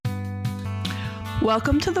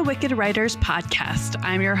Welcome to the Wicked Writers Podcast.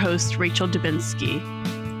 I'm your host, Rachel Dubinsky.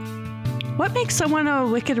 What makes someone a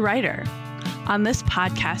wicked writer? On this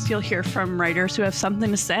podcast, you'll hear from writers who have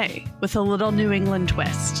something to say with a little New England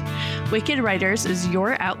twist. Wicked Writers is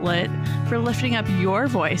your outlet for lifting up your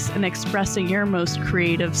voice and expressing your most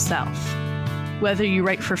creative self. Whether you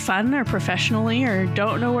write for fun or professionally or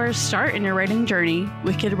don't know where to start in your writing journey,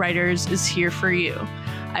 Wicked Writers is here for you.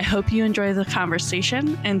 I hope you enjoy the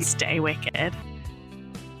conversation and stay wicked.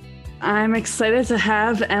 I'm excited to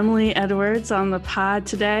have Emily Edwards on the pod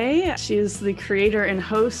today. She is the creator and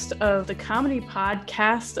host of the comedy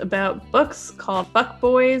podcast about books called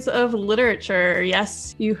Fuckboys of Literature.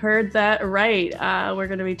 Yes, you heard that right. We're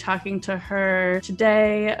going to be talking to her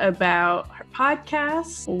today about her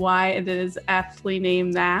podcast, why it is aptly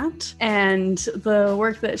named that, and the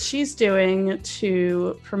work that she's doing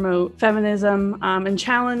to promote feminism and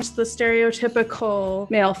challenge the stereotypical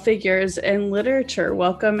male figures in literature.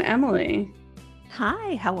 Welcome, Emily.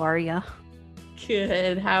 Hi, how are you?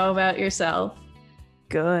 Good. How about yourself?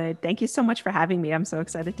 Good. Thank you so much for having me. I'm so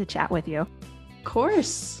excited to chat with you. Of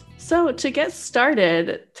course. So to get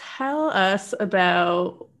started, tell us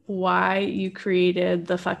about why you created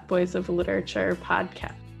the Fuckboys of Literature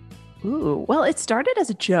podcast. Ooh, well, it started as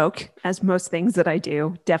a joke, as most things that I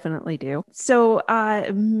do definitely do. So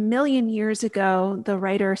a million years ago, the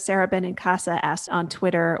writer Sarah Benincasa asked on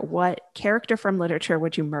Twitter, what character from literature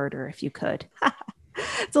would you murder if you could?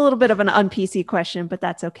 It's a little bit of an un-PC question, but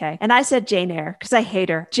that's okay. And I said Jane Eyre because I hate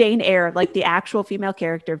her. Jane Eyre, like the actual female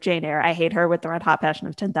character of Jane Eyre. I hate her with the red hot passion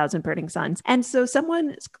of 10,000 burning suns. And so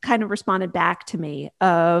someone kind of responded back to me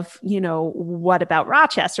of, what about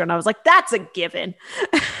Rochester? And I was like, that's a given.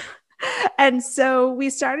 And so we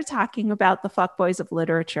started talking about the Fuckboys of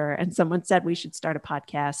Literature, and someone said we should start a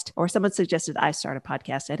podcast, or someone suggested I start a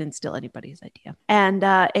podcast. I didn't steal anybody's idea. And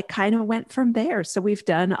it kind of went from there. So we've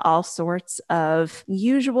done all sorts of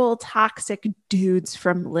usual toxic dudes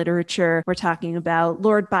from literature. We're talking about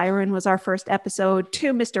Lord Byron was our first episode,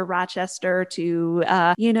 to Mr. Rochester, to,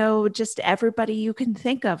 just everybody you can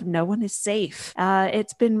think of. No one is safe.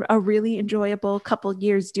 It's been a really enjoyable couple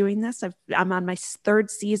years doing this. I'm on my third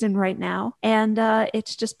season right now. And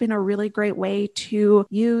it's just been a really great way to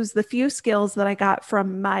use the few skills that I got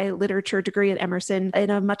from my literature degree at Emerson in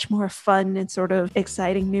a much more fun and sort of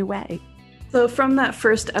exciting new way. So from that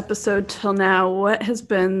first episode till now, what has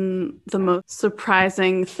been the most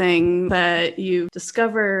surprising thing that you've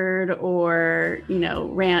discovered or,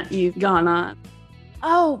 rant you've gone on?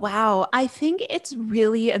 Oh, wow. I think it's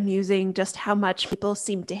really amusing just how much people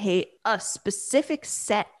seem to hate a specific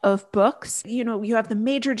set of books. You have the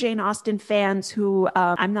major Jane Austen fans who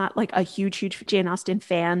I'm not like a huge Jane Austen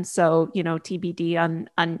fan. So, TBD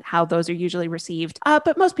on how those are usually received.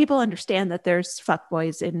 But most people understand that there's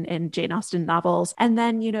fuckboys in Jane Austen novels. And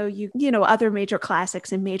then, other major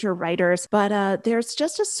classics and major writers. But there's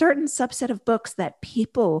just a certain subset of books that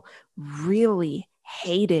people really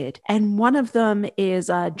hated. And one of them is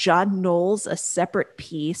John Knowles, A Separate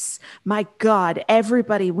Peace. My God,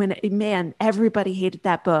 everybody hated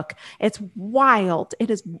that book. It's wild. It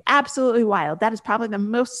is absolutely wild. That is probably the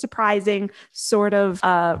most surprising sort of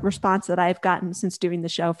response that I've gotten since doing the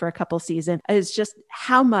show for a couple seasons, is just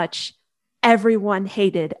how much everyone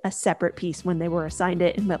hated A Separate Peace when they were assigned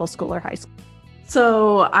it in middle school or high school.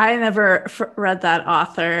 So I never read that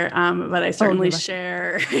author, but I certainly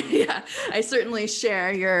share. Yeah, I certainly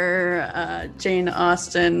share your Jane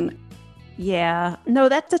Austen. Yeah, no,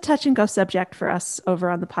 that's a touch and go subject for us over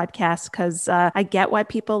on the podcast because I get why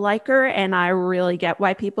people like her and I really get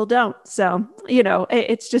why people don't. So,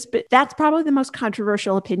 it's just, that's probably the most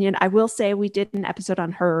controversial opinion. I will say we did an episode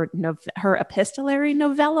on her epistolary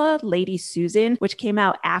novella, Lady Susan, which came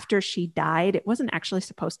out after she died. It wasn't actually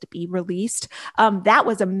supposed to be released. That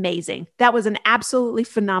was amazing. That was an absolutely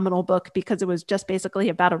phenomenal book because it was just basically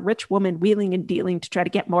about a rich woman wheeling and dealing to try to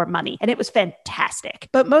get more money. And it was fantastic.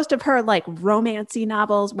 But most of her romancy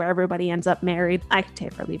novels where everybody ends up married, I could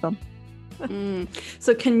take or leave them.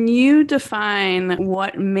 So can you define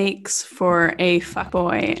what makes for a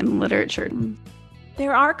fuckboy in literature?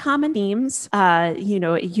 There are common themes.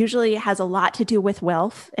 It usually has a lot to do with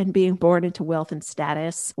wealth and being born into wealth and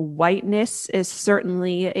status. Whiteness is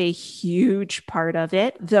certainly a huge part of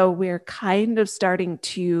it, though we're kind of starting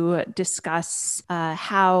to discuss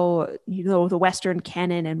how, the Western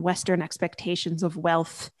canon and Western expectations of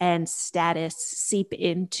wealth and status seep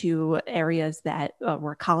into areas that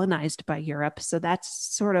were colonized by Europe. So that's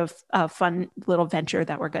sort of a fun little venture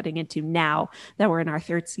that we're getting into now that we're in our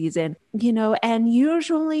third season, and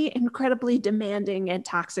usually incredibly demanding and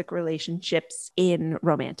toxic relationships in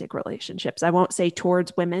romantic relationships. I won't say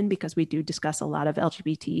towards women because we do discuss a lot of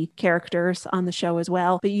LGBT characters on the show as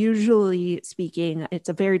well, but usually speaking, it's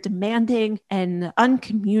a very demanding and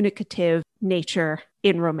uncommunicative nature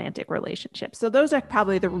in romantic relationships. So those are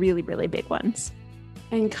probably the really, really big ones.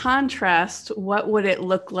 In contrast, what would it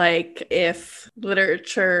look like if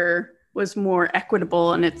literature was more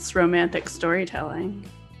equitable in its romantic storytelling?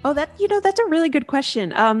 Oh, that's a really good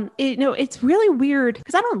question. It's really weird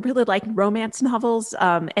because I don't really like romance novels,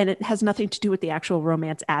 and it has nothing to do with the actual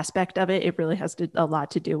romance aspect of it. It really has a lot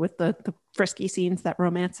to do with the frisky scenes that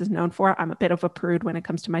romance is known for. I'm a bit of a prude when it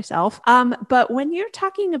comes to myself. But when you're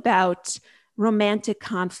talking about romantic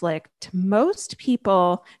conflict, most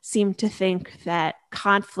people seem to think that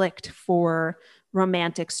conflict for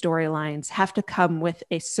romantic storylines have to come with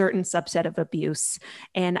a certain subset of abuse.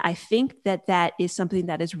 And I think that is something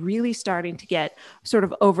that is really starting to get sort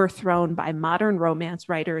of overthrown by modern romance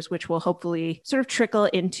writers, which will hopefully sort of trickle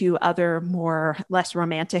into other more less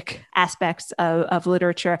romantic aspects of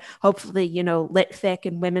literature. Hopefully, lit fic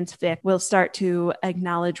and women's fic will start to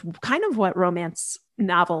acknowledge kind of what romance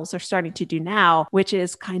novels are starting to do now, which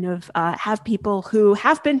is kind of have people who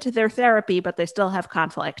have been to their therapy, but they still have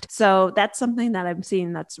conflict. So that's something that I'm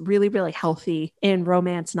seeing that's really, really healthy in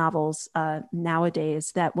romance novels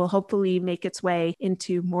nowadays that will hopefully make its way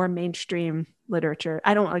into more mainstream literature.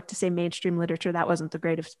 I don't like to say mainstream literature. That wasn't the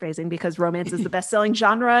greatest phrasing because romance is the best-selling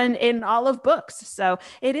genre in all of books. So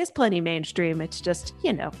it is plenty mainstream. It's just,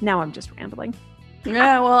 now I'm just rambling.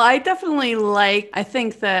 Yeah, well, I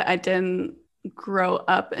think that I didn't grow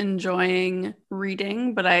up enjoying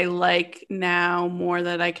reading, but I like now more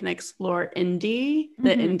that I can explore the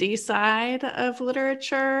indie side of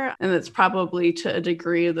literature. And it's probably to a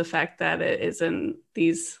degree of the fact that it isn't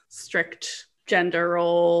these strict gender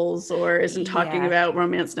roles or isn't talking about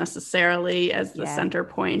romance necessarily as the center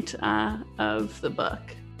point of the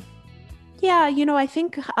book. Yeah, I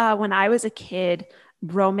think when I was a kid,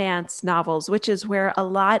 romance novels, which is where a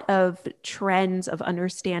lot of trends of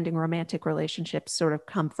understanding romantic relationships sort of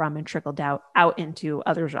come from and trickled out into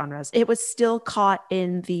other genres. It was still caught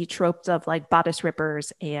in the tropes of like bodice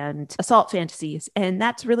rippers and assault fantasies. And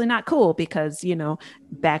that's really not cool because,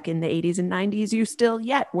 back in the 80s and 90s, you still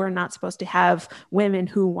yet were not supposed to have women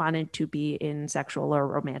who wanted to be in sexual or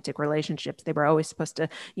romantic relationships. They were always supposed to,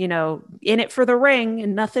 in it for the ring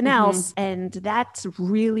and nothing else. And that's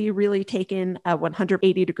really, really taken a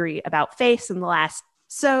 180-degree about face in the last.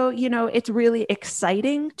 So, it's really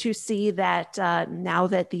exciting to see that now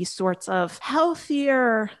that these sorts of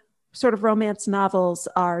healthier sort of romance novels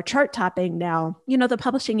are chart topping now, the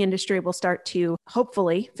publishing industry will start to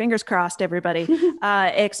hopefully, fingers crossed, everybody,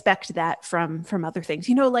 expect that from other things.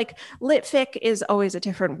 Like lit fic is always a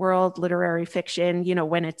different world. Literary fiction,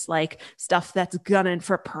 when it's like stuff that's gunning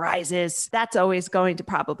for prizes, that's always going to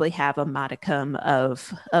probably have a modicum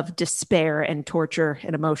of despair and torture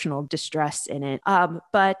and emotional distress in it.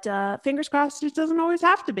 But fingers crossed, it doesn't always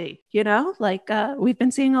have to be, we've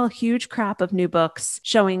been seeing a huge crop of new books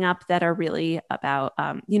showing up that are really about,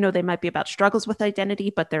 they might be about struggles with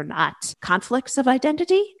identity, but they're not conflicts of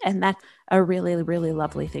identity. And that's a really, really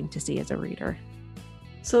lovely thing to see as a reader.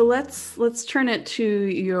 So let's turn it to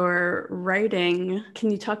your writing.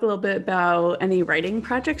 Can you talk a little bit about any writing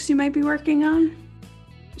projects you might be working on?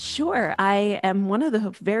 Sure. I am one of the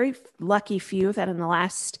very lucky few that in the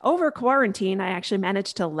last, over quarantine, I actually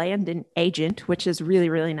managed to land an agent, which is really,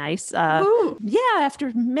 really nice.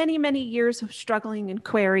 After many, many years of struggling and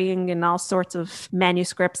querying and all sorts of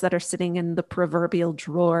manuscripts that are sitting in the proverbial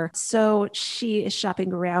drawer. So she is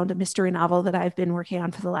shopping around a mystery novel that I've been working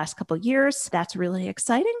on for the last couple of years. That's really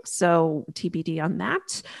exciting. So TBD on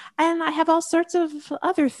that. And I have all sorts of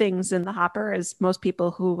other things in the hopper, as most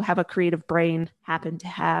people who have a creative brain happen to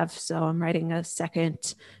have. So I'm writing a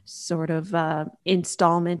second sort of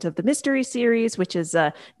installment of the mystery series, which is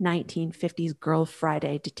a 1950s Girl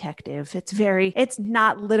Friday detective. It's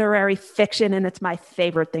not literary fiction, and it's my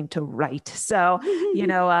favorite thing to write. So,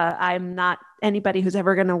 I'm not anybody who's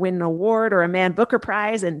ever going to win an award or a Man Booker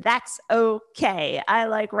Prize, and that's okay. I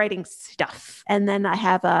like writing stuff. And then I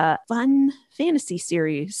have a fun fantasy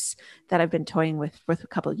series that I've been toying with for a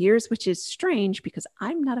couple of years, which is strange because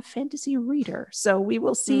I'm not a fantasy reader. So we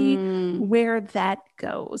will see where that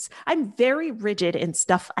goes. I'm very rigid in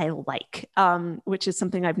stuff I like, which is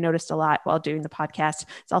something I've noticed a lot while doing the podcast.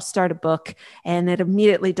 So I'll start a book and it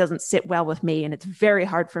immediately doesn't sit well with me. And it's very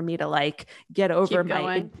hard for me to get over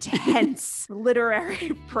my intense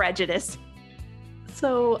literary prejudice.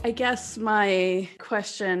 So I guess my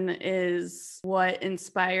question is, what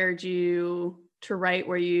inspired you to write?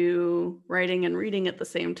 Were you writing and reading at the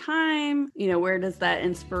same time? Where does that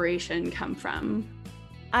inspiration come from?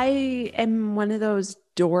 I am one of those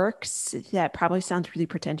dorks that probably sounds really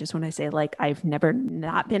pretentious when I say like I've never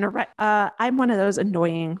not been a writer. I'm one of those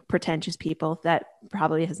annoying pretentious people that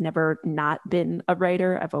probably has never not been a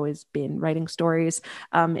writer. I've always been writing stories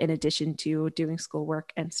in addition to doing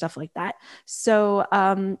schoolwork and stuff like that. So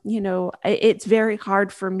it's very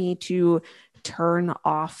hard for me to turn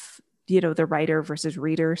off the writer versus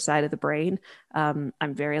reader side of the brain. I'm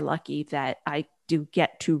very lucky that I do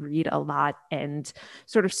get to read a lot and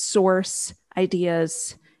sort of source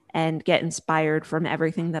ideas and get inspired from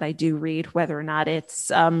everything that I do read, whether or not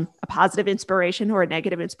it's a positive inspiration or a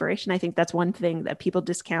negative inspiration. I think that's one thing that people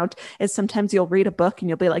discount is sometimes you'll read a book and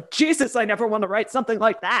you'll be like, Jesus, I never want to write something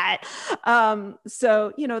like that.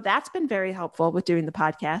 So that's been very helpful with doing the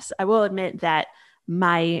podcast. I will admit that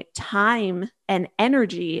my time and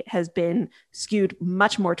energy has been skewed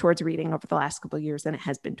much more towards reading over the last couple of years than it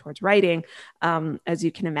has been towards writing. As you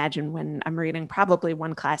can imagine, when I'm reading probably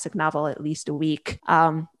one classic novel at least a week,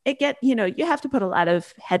 you have to put a lot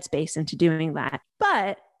of headspace into doing that.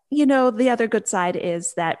 But the other good side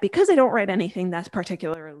is that because I don't write anything that's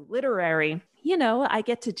particularly literary, I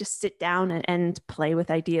get to just sit down and play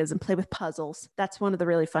with ideas and play with puzzles. That's one of the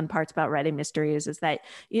really fun parts about writing mysteries is that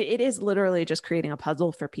it is literally just creating a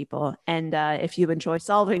puzzle for people. And if you enjoy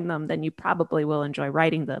solving them, then you probably will enjoy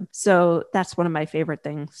writing them. So that's one of my favorite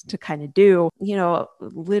things to kind of do.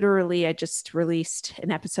 Literally, I just released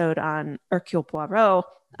an episode on Hercule Poirot,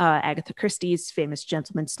 Agatha Christie's famous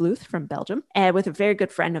gentleman sleuth from Belgium, and with a very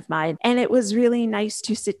good friend of mine. And it was really nice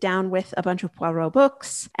to sit down with a bunch of Poirot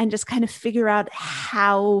books and just kind of figure out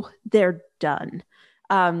how they're done.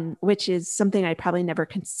 Which is something I probably never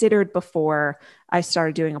considered before I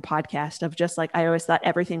started doing a podcast of just like, I always thought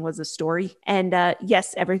everything was a story. And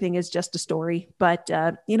yes, everything is just a story, but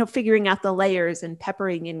figuring out the layers and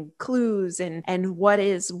peppering in clues and what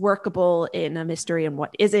is workable in a mystery and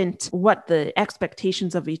what isn't, what the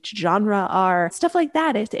expectations of each genre are, stuff like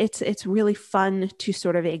that. It's really fun to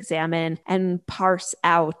sort of examine and parse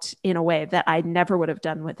out in a way that I never would have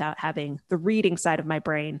done without having the reading side of my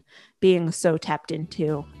brain being so tapped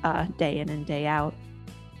into day in and day out.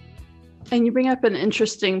 And you bring up an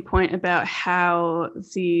interesting point about how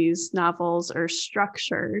these novels are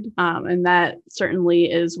structured. And that certainly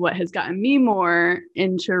is what has gotten me more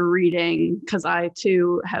into reading, because I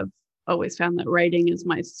too have always found that writing is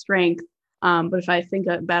my strength. But if I think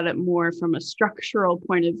about it more from a structural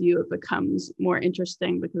point of view, it becomes more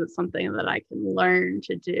interesting because it's something that I can learn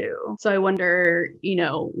to do. So I wonder,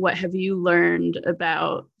 what have you learned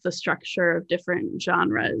about the structure of different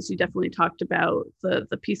genres? You definitely talked about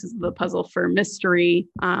the pieces of the puzzle for mystery.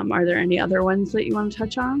 Are there any other ones that you want to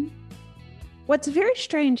touch on? What's very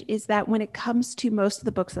strange is that when it comes to most of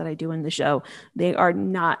the books that I do in the show, they are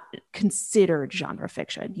not considered genre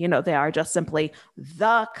fiction. They are just simply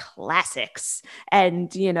the classics. And,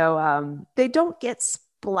 they don't get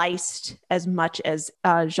spliced as much as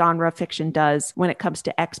genre fiction does when it comes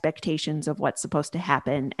to expectations of what's supposed to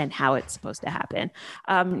happen and how it's supposed to happen.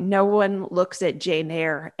 No one looks at Jane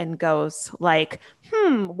Eyre and goes like,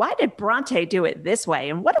 why did Bronte do it this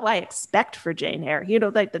way? And what do I expect for Jane Eyre?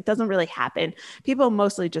 That doesn't really happen. People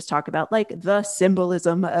mostly just talk about like the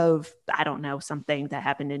symbolism of, I don't know, something that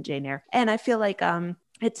happened in Jane Eyre. And I feel like,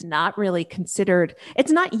 it's not really considered,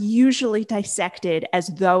 it's not usually dissected as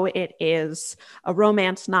though it is a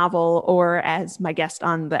romance novel, or as my guest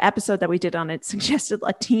on the episode that we did on it suggested,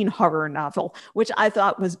 a teen horror novel, which I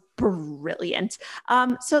thought was brilliant.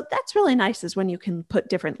 So that's really nice, is when you can put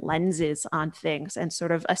different lenses on things and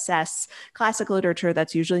sort of assess classic literature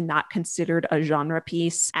that's usually not considered a genre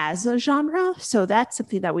piece as a genre. So that's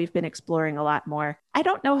something that we've been exploring a lot more. I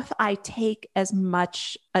don't know if I take as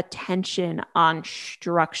much attention on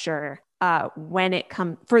structure when it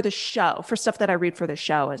comes for the show, for stuff that I read for the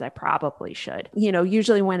show, as I probably should.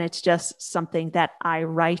 Usually when it's just something that I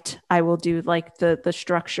write, I will do like the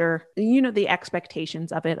structure, the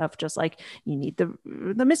expectations of it, of just like, you need the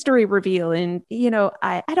mystery reveal. And,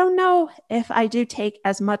 I don't know if I do take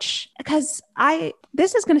as much, because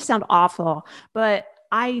this is going to sound awful, but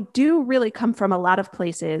I do really come from a lot of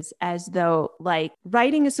places as though like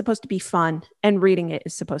writing is supposed to be fun and reading it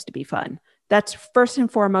is supposed to be fun. That's first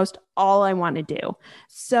and foremost all I want to do.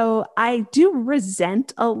 So I do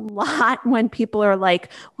resent a lot when people are like,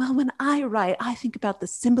 well, when I write, I think about the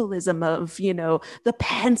symbolism of, the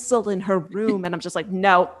pencil in her room. And I'm just like,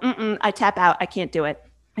 no, I tap out. I can't do it.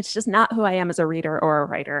 It's just not who I am as a reader or a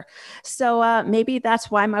writer. So maybe that's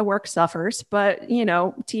why my work suffers, but,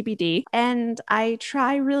 TBD. And I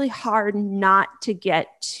try really hard not to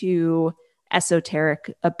get too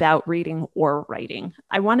esoteric about reading or writing.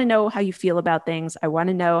 I want to know how you feel about things. I want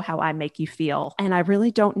to know how I make you feel. And I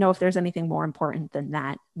really don't know if there's anything more important than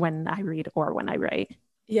that when I read or when I write.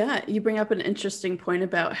 Yeah, you bring up an interesting point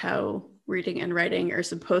about how reading and writing are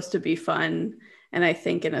supposed to be fun. And I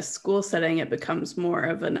think in a school setting, it becomes more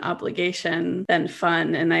of an obligation than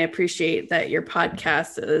fun. And I appreciate that your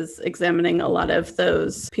podcast is examining a lot of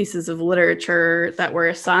those pieces of literature that were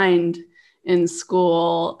assigned in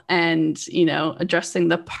school and, addressing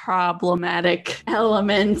the problematic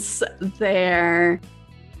elements there.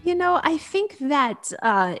 I think that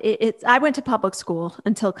I went to public school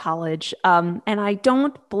until college, and I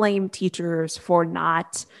don't blame teachers for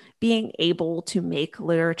not being able to make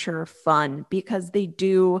literature fun, because they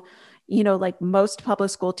do, like most public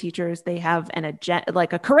school teachers, they have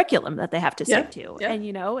a curriculum that they have to stick to. Yeah. And,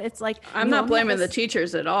 it's like, I'm not blaming the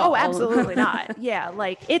teachers at all. Oh, absolutely not. Yeah.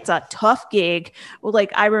 Like, it's a tough gig. Well,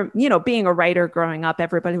 like being a writer growing up,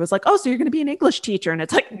 everybody was like, oh, so you're going to be an English teacher. And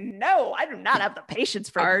it's like, no, I do not have the patience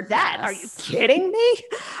for that. Are you kidding me?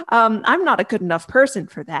 I'm not a good enough person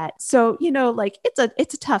for that. So,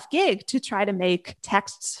 it's a tough gig to try to make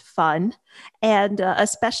texts fun. And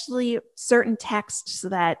especially certain texts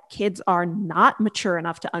that kids are not mature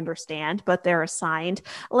enough to understand, but they're assigned.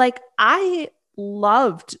 Like, I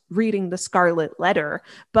loved reading The Scarlet Letter,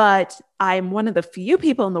 but I'm one of the few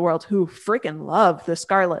people in the world who freaking love The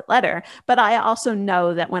Scarlet Letter. But I also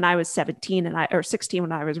know that when I was 16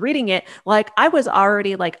 when I was reading it, like, I was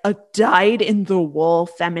already like a dyed-in-the-wool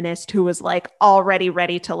feminist who was like already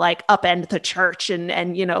ready to like upend the church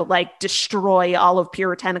and like destroy all of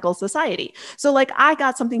puritanical society. So like, I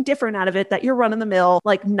got something different out of it that your run-of-the-mill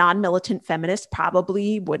like non-militant feminist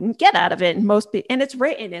probably wouldn't get out of it. And it's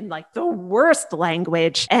written in like the worst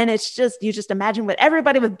language, and it's just, you just imagine with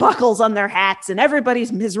everybody with buckles on their hats and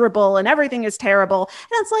everybody's miserable and everything is terrible.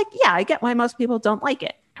 And it's like, yeah, I get why most people don't like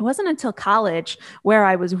it. It wasn't until college where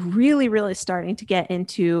I was really, really starting to get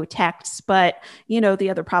into texts. But, the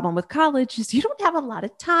other problem with college is you don't have a lot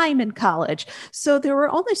of time in college. So there were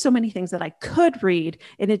only so many things that I could read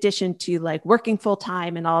in addition to like working full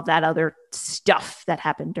time and all of that other stuff that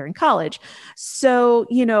happened during college. So,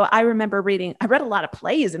 I remember I read a lot of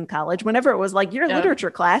plays in college whenever it was like, your literature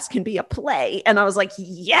class can be a play. And I was like,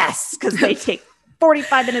 yes, because they take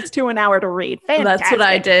 45 minutes to an hour to read. Fantastic. That's what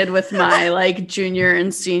I did with my like junior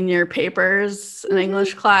and senior papers in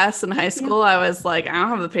English class in high school. I was like, I don't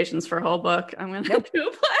have the patience for a whole book. I'm going to do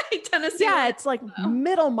a play. Tennessee. Yeah, it's like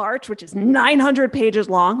Middlemarch, which is 900 pages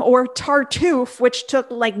long, or Tartuffe, which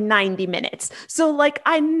took like 90 minutes. So like,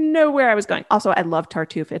 I know where I was going. Also, I love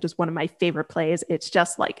Tartuffe. It is one of my favorite plays. It's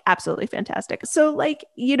just like absolutely fantastic. So like,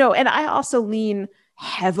 and I also lean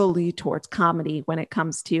heavily towards comedy when it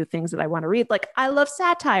comes to things that I want to read. Like, I love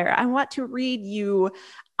satire. I want to read you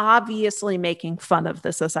obviously making fun of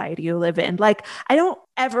the society you live in. Like,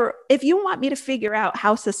 if you want me to figure out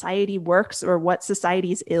how society works or what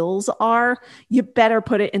society's ills are, you better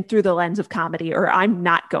put it in through the lens of comedy, or I'm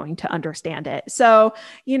not going to understand it. So,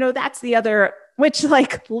 that's the other, which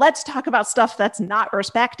like, let's talk about stuff that's not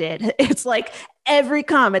respected. It's like every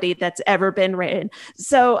comedy that's ever been written.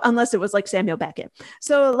 So unless it was like Samuel Beckett.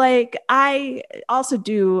 So like, I also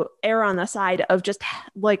do err on the side of just,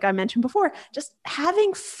 like I mentioned before, just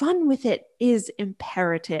having fun with it is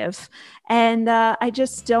imperative. And I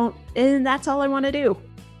just don't, and that's all I want to do.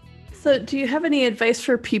 So do you have any advice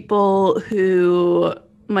for people who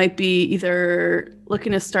might be either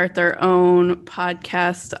looking to start their own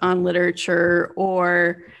podcast on literature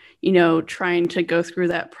or, trying to go through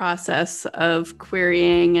that process of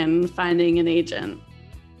querying and finding an agent?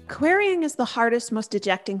 Querying is the hardest, most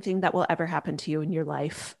dejecting thing that will ever happen to you in your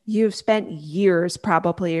life. You've spent years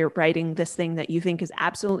probably writing this thing that you think is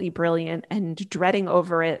absolutely brilliant and dreading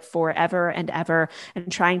over it forever and ever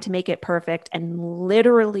and trying to make it perfect. And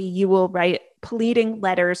literally you will write pleading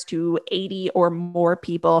letters to 80 or more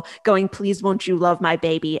people going, please, won't you love my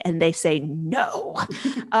baby? And they say no.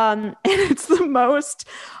 And it's the most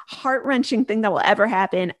heart-wrenching thing that will ever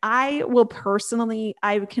happen. I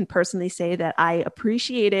can personally say that I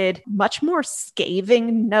appreciated much more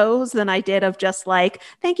scathing no's than I did of just like,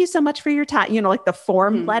 thank you so much for your time. Like the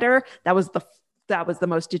form letter, that was the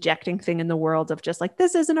most dejecting thing in the world of just like,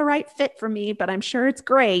 this isn't a right fit for me, but I'm sure it's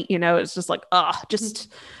great. It's just like,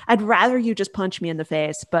 I'd rather you just punch me in the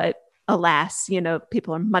face. But alas,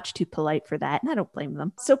 people are much too polite for that. And I don't blame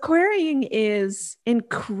them. So querying is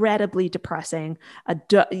incredibly depressing.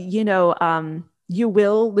 you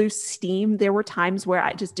will lose steam. There were times where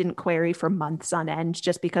I just didn't query for months on end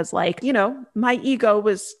just because, like, my ego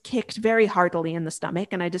was kicked very heartily in the stomach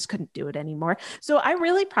and I just couldn't do it anymore. So I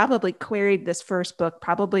really probably queried this first book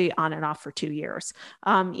probably on and off for 2 years,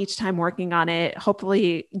 each time working on it,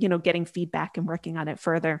 hopefully, getting feedback and working on it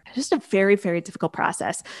further. Just a very, very difficult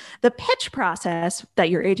process. The pitch process that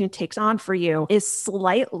your agent takes on for you is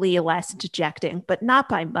slightly less dejecting, but not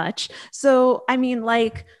by much. So, I mean,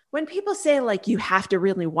 like, when people say like you have to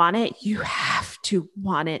really want it, you have to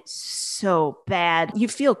want it so bad. You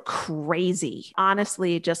feel crazy,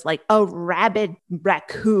 honestly, just like a rabid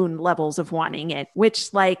raccoon levels of wanting it,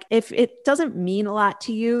 which, like, if it doesn't mean a lot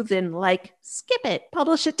to you, then like skip it,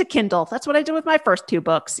 publish it to Kindle. That's what I did with my first 2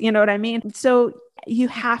 books. You know what I mean? So you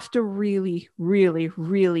have to really, really,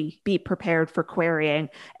 really be prepared for querying.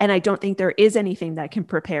 And I don't think there is anything that can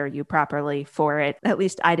prepare you properly for it. At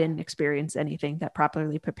least I didn't experience anything that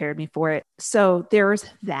properly prepared me for it. So there's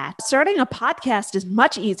that. Starting a podcast is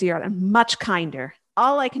much easier and much kinder.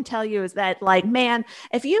 All I can tell you is that, like, man,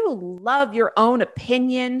 if you love your own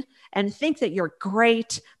opinion and think that you're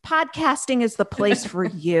great, podcasting is the place for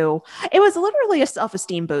you. It was literally a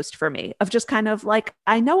self-esteem boost for me of just kind of like,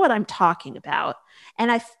 I know what I'm talking about and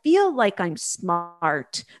I feel like I'm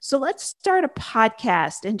smart. So let's start a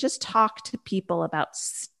podcast and just talk to people about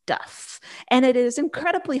stuff. And it is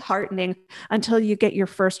incredibly heartening until you get your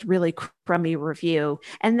first really crummy review.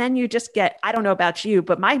 And then you just get, I don't know about you,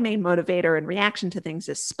 but my main motivator and reaction to things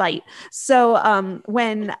is spite. So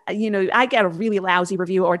when, I get a really lousy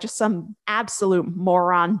review or just some absolute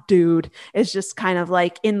moron dude is just kind of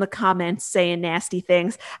like in the comments saying nasty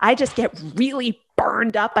things, I just get really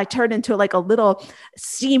burned up. I turn into like a little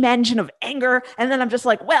steam engine of anger. And then I'm just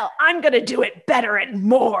like, well, I'm going to do it better and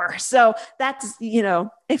more. So that's,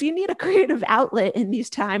 if you need a creative outlet in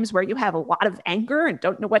these times where you have a lot of anger and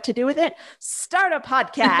don't know what to do with it, start a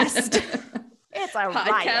podcast. It's a podcast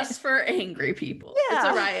riot. For angry people. Yeah. It's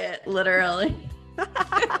a riot, literally.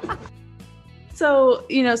 So,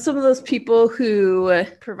 some of those people who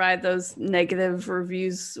provide those negative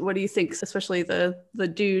reviews, what do you think, especially the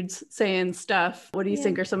dudes saying stuff, what do you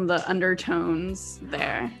think are some of the undertones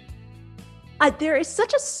there? There is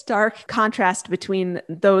such a stark contrast between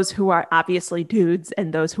those who are obviously dudes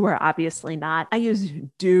and those who are obviously not. I use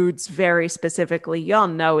dudes very specifically. Y'all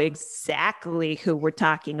know exactly who we're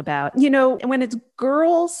talking about. When it's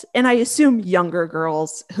girls, and I assume younger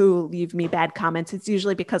girls who leave me bad comments, it's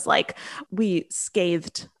usually because like we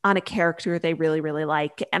scathed on a character they really, really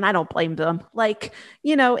like, and I don't blame them. Like,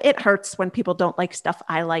 it hurts when people don't like stuff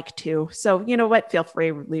I like too. So you know what? Feel free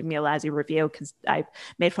to leave me a lousy review because I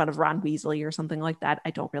made fun of Ron Weasley or something like that.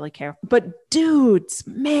 I don't really care. But dudes,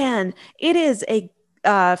 man, it is a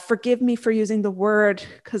forgive me for using the word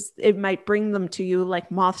because it might bring them to you like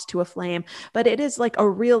moths to a flame, but it is like a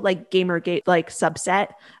real like Gamergate like subset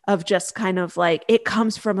of just kind of like it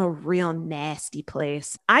comes from a real nasty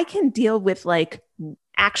place. I can deal with like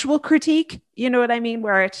actual critique, you know what I mean?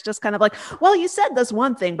 Where it's just kind of like, well, you said this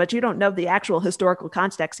one thing, but you don't know the actual historical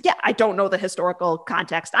context. Yeah, I don't know the historical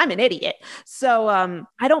context. I'm an idiot. So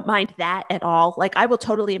I don't mind that at all. Like I will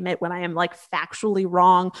totally admit when I am like factually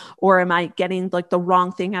wrong or am I getting like the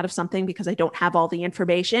wrong thing out of something because I don't have all the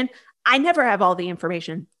information. I never have all the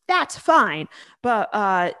information. That's fine. But,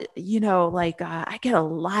 I get a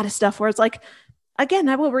lot of stuff where it's like, again,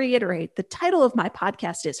 I will reiterate, the title of my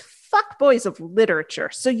podcast is Fuck Boys of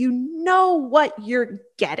Literature. So you know what you're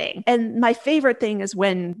getting. And my favorite thing is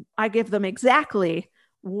when I give them exactly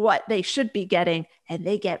what they should be getting and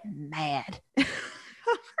they get mad.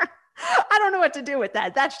 I don't know what to do with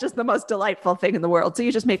that. That's just the most delightful thing in the world. So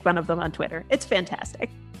you just make fun of them on Twitter. It's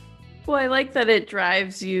fantastic. Well, I like that it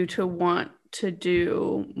drives you to want to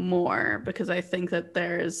do more because I think that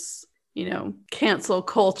there's, cancel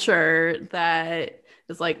culture that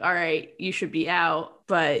is like, all right, you should be out.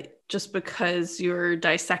 But just because you're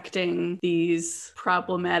dissecting these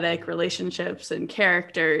problematic relationships and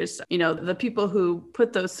characters, the people who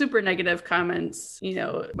put those super negative comments,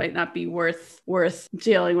 it might not be worth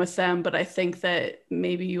dealing with them. But I think that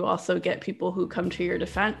maybe you also get people who come to your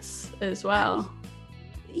defense as well.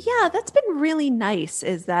 Yeah, that's been really nice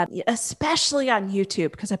is that, especially on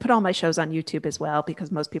YouTube, because I put all my shows on YouTube as well, because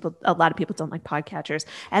a lot of people don't like podcatchers.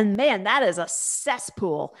 And man, that is a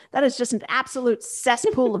cesspool. That is just an absolute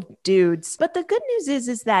cesspool of dudes. But the good news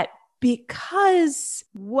is that because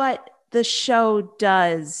what the show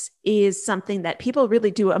does is something that people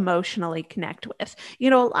really do emotionally connect with. A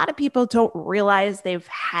lot of people don't realize they've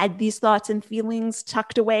had these thoughts and feelings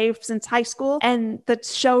tucked away since high school. And the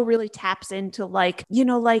show really taps into like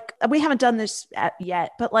we haven't done this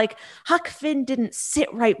yet, but like Huck Finn didn't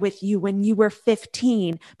sit right with you when you were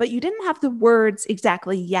 15, but you didn't have the words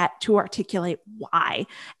exactly yet to articulate why.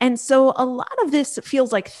 And so a lot of this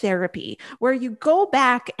feels like therapy, where you go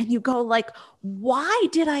back and you go like, why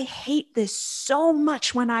did I hate this so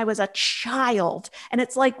much when I was a child? And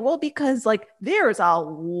it's like, well, because like there's a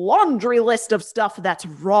laundry list of stuff that's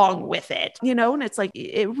wrong with it, and it's like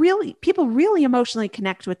people really emotionally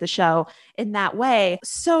connect with the show in that way.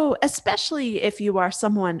 So especially if you are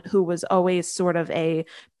someone who was always sort of a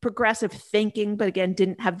progressive thinking, but again,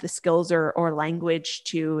 didn't have the skills or language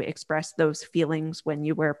to express those feelings when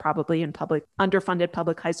you were probably in underfunded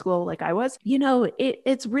public high school like I was,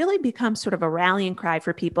 it's really become sort of a rallying cry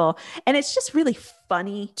for people. And it's just really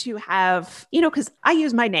funny to have, because I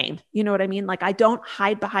use my name, you know what I mean? Like I don't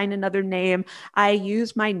hide behind another name. I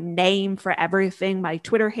use my name for everything, my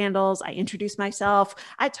Twitter handles. I introduce myself.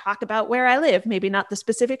 I talk about where I live, maybe not the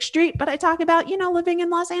specific street, but I talk about, living in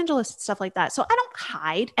Los Angeles and stuff like that. So I don't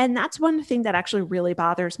hide. And that's one thing that actually really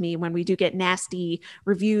bothers me when we do get nasty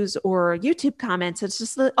reviews or YouTube comments. It's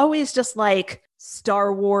just always just like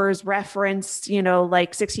Star Wars referenced,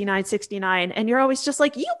 like 6969. And you're always just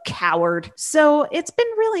like, you coward. So it's been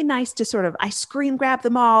really nice to sort of, I screen grab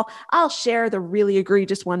them all. I'll share the really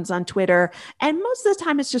egregious ones on Twitter. And most of the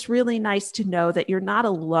time, it's just really nice to know that you're not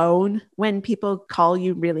alone when people call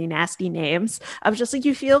you really nasty names. Of just like,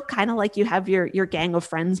 you feel kind of like you have your gang of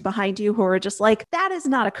friends behind you who are just like, that is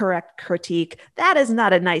not a correct critique. That is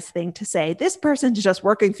not a nice thing to say. This person's just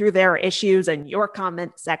working through their issues in your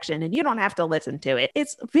comment section, and you don't have to listen to it.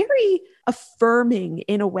 It's very affirming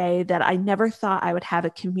in a way that I never thought I would have a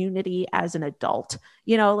community as an adult.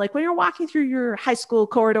 Like when you're walking through your high school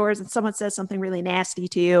corridors and someone says something really nasty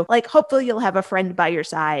to you, like hopefully you'll have a friend by your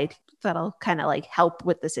side that'll kind of like help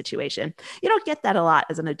with the situation. You don't get that a lot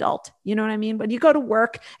as an adult. You know what I mean? When you go to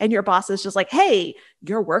work and your boss is just like, hey,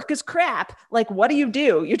 your work is crap. Like, what do?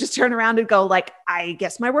 You just turn around and go like, I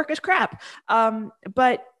guess my work is crap.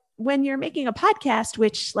 But when you're making a podcast,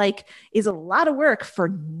 which like is a lot of work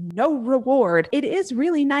for no reward, it is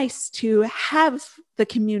really nice to have the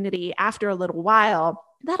community after a little while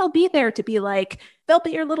that'll be there to be like, they'll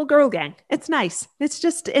be your little girl gang. It's nice. It's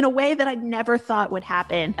just in a way that I never thought would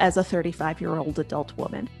happen as a 35-year-old adult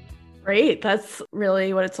woman. Great. That's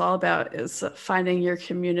really what it's all about, is finding your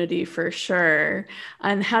community for sure.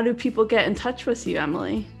 And how do people get in touch with you,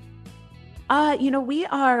 Emily? We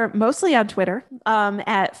are mostly on Twitter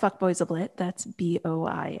at Fuckboys of Lit. That's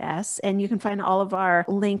BOIS. And you can find all of our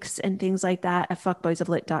links and things like that at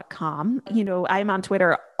fuckboysoflit.com. I'm on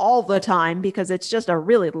Twitter all the time because it's just a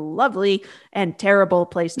really lovely and terrible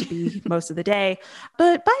place to be most of the day.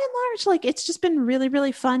 But by and large, like it's just been really,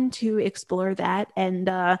 really fun to explore that and,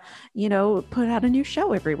 put out a new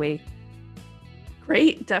show every week.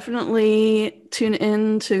 Great. Definitely tune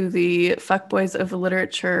in to the Fuckboys of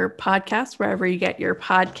Literature podcast, wherever you get your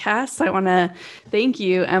podcasts. I want to thank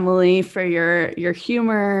you, Emily, for your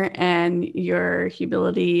humor and your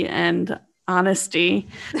humility and honesty.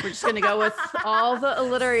 We're just going to go with all the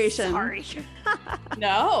alliteration. Sorry.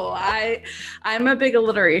 No, I'm a big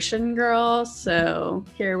alliteration girl. So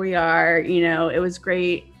here we are. It was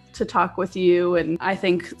great to talk with you. And I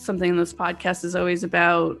think something in this podcast is always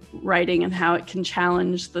about writing and how it can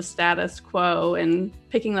challenge the status quo, and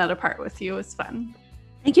picking that apart with you is fun.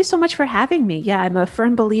 Thank you so much for having me. Yeah, I'm a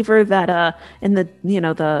firm believer that in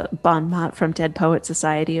the bon mot from Dead Poet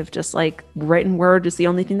Society of just like written word is the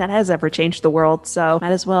only thing that has ever changed the world. So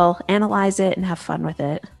might as well analyze it and have fun with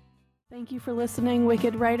it. Thank you for listening,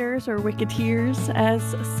 Wicked Writers, or Wicketeers, as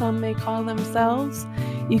some may call themselves.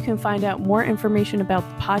 You can find out more information about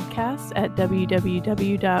the podcast at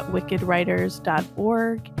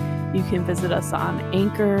www.wickedwriters.org. You can visit us on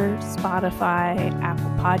Anchor, Spotify,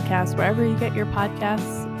 Apple Podcasts, wherever you get your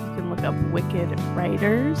podcasts. You can look up Wicked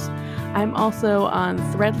Writers. I'm also on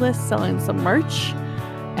Threadless selling some merch,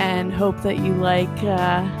 and hope that you like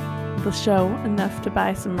the show enough to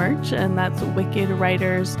buy some merch, and that's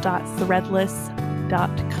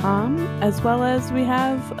wickedwriters.threadless.com, as well as we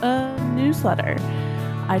have a newsletter.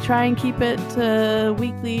 I try and keep it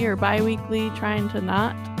weekly or bi-weekly, trying to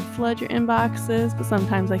not flood your inboxes, but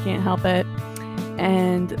sometimes I can't help it.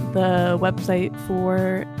 And the website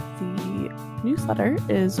for the newsletter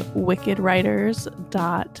is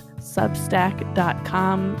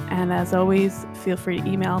wickedwriters.substack.com. And as always, feel free to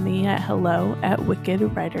email me at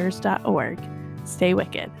hello@wickedwriters.org. Stay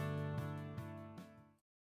wicked.